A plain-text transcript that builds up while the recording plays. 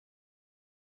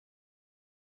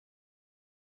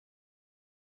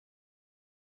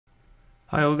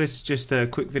Hi all, this is just a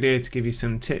quick video to give you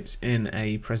some tips in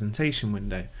a presentation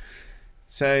window.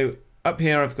 So up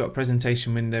here I've got a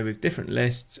presentation window with different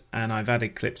lists and I've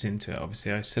added clips into it.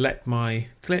 Obviously I select my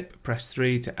clip, press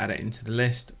 3 to add it into the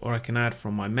list, or I can add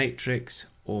from my matrix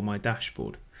or my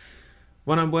dashboard.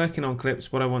 When I'm working on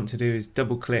clips, what I want to do is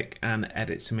double click and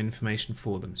edit some information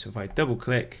for them. So if I double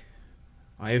click,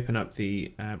 I open up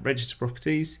the register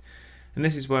properties, and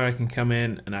this is where I can come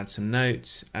in and add some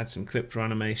notes, add some clip draw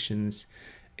animations,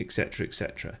 etc,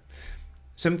 etc.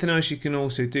 Something else you can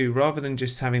also do, rather than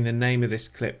just having the name of this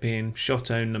clip being shot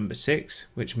own number 6,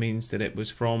 which means that it was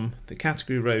from the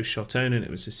category row shot own and it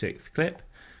was the 6th clip,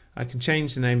 I can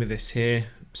change the name of this here.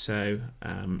 So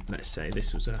let's say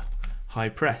this was a high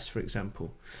press, for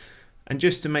example. And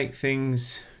just to make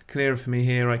things clearer for me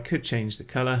here, I could change the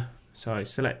color. So I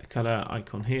select the color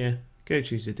icon here, go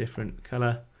choose a different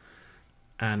color,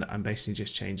 and I'm basically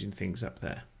just changing things up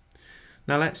there.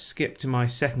 Now let's skip to my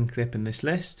second clip in this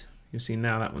list. You'll see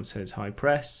now that one says high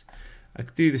press. I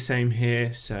could do the same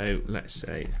here. So let's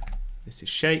say this is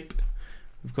shape.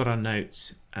 We've got our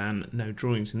notes and no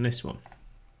drawings in this one.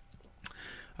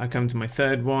 I come to my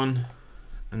third one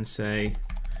and say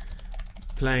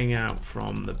playing out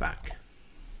from the back.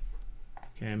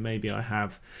 Okay, and maybe I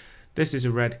have, this is a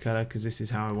red color because this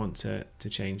is how I want to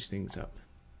change things up.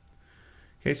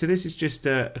 Okay, so this is just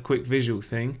a quick visual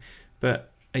thing, but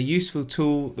a useful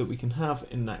tool that we can have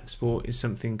in Nacsport is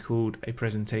something called a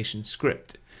presentation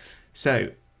script.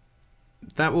 So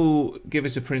that will give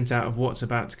us a printout of what's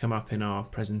about to come up in our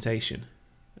presentation.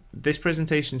 This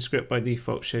presentation script by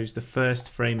default shows the first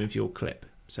frame of your clip.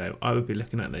 So I would be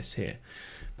looking at this here.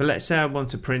 But let's say I want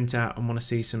to print out and want to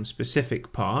see some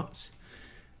specific parts.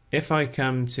 If I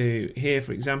come to here,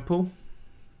 for example,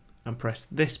 and press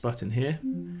this button here,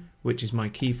 which is my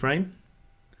keyframe,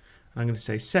 I'm going to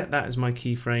say set that as my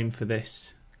keyframe for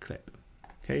this clip.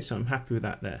 Okay, so I'm happy with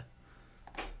that there.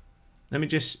 Let me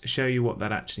just show you what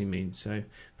that actually means. So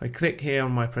if I click here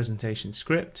on my presentation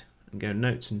script and go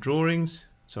notes and drawings,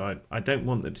 so I don't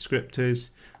want the descriptors,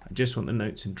 I just want the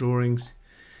notes and drawings.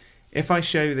 If I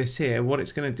show this here, what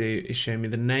it's going to do is show me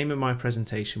the name of my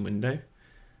presentation window,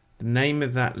 the name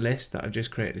of that list that I've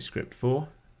just created a script for,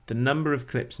 the number of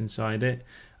clips inside it,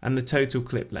 and the total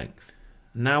clip length.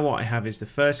 Now what I have is the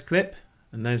first clip,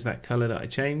 and there's that color that I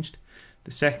changed,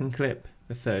 the second clip,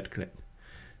 the third clip.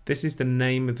 This is the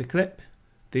name of the clip,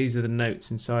 these are the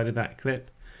notes inside of that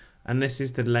clip, and this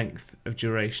is the length of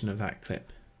duration of that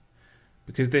clip.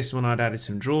 Because this one I'd added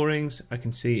some drawings, I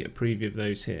can see a preview of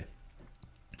those here.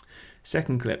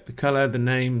 Second clip, the color, the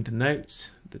name, the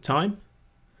notes, the time.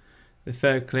 The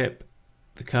third clip,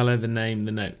 the color, the name,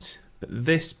 the notes. But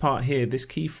this part here, this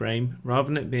keyframe, rather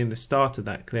than it being the start of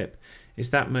that clip,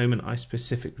 is that moment I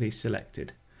specifically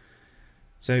selected.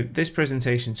 So this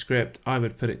presentation script, I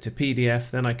would put it to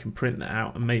PDF, then I can print that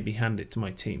out and maybe hand it to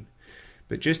my team.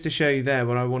 But just to show you there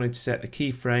what I wanted to set the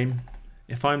keyframe,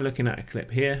 if I'm looking at a clip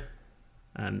here,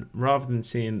 and rather than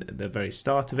seeing the very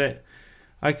start of it,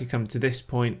 I could come to this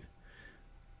point,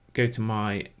 go to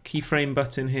my keyframe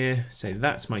button here, say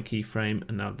that's my keyframe,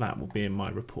 and now that will be in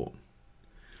my report.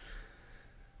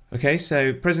 Okay,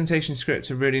 so presentation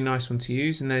scripts are a really nice one to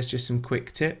use, and there's just some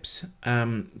quick tips.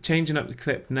 Changing up the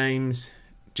clip names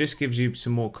just gives you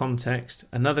some more context.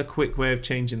 Another quick way of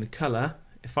changing the color,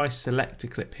 if I select a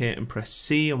clip here and press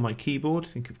C on my keyboard,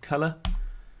 think of color,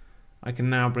 I can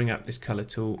now bring up this color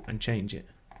tool and change it.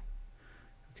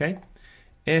 Okay,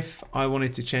 if I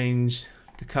wanted to change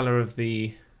the color of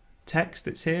the text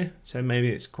that's here, so maybe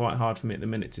it's quite hard for me at the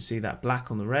minute to see that black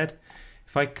on the red,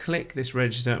 if I click this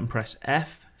register and press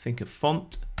F, think of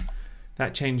font,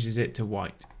 that changes it to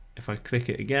white. If I click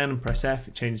it again and press F,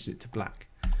 it changes it to black.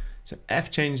 So F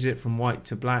changes it from white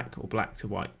to black or black to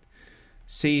white.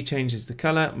 C changes the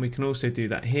color, and we can also do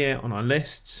that here on our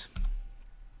lists.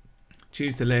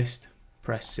 Choose the list,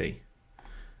 press C.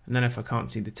 And then if I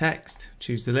can't see the text,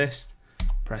 choose the list,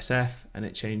 press F, and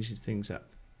it changes things up.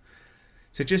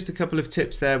 So just a couple of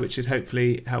tips there which should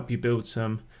hopefully help you build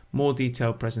some more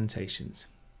detailed presentations.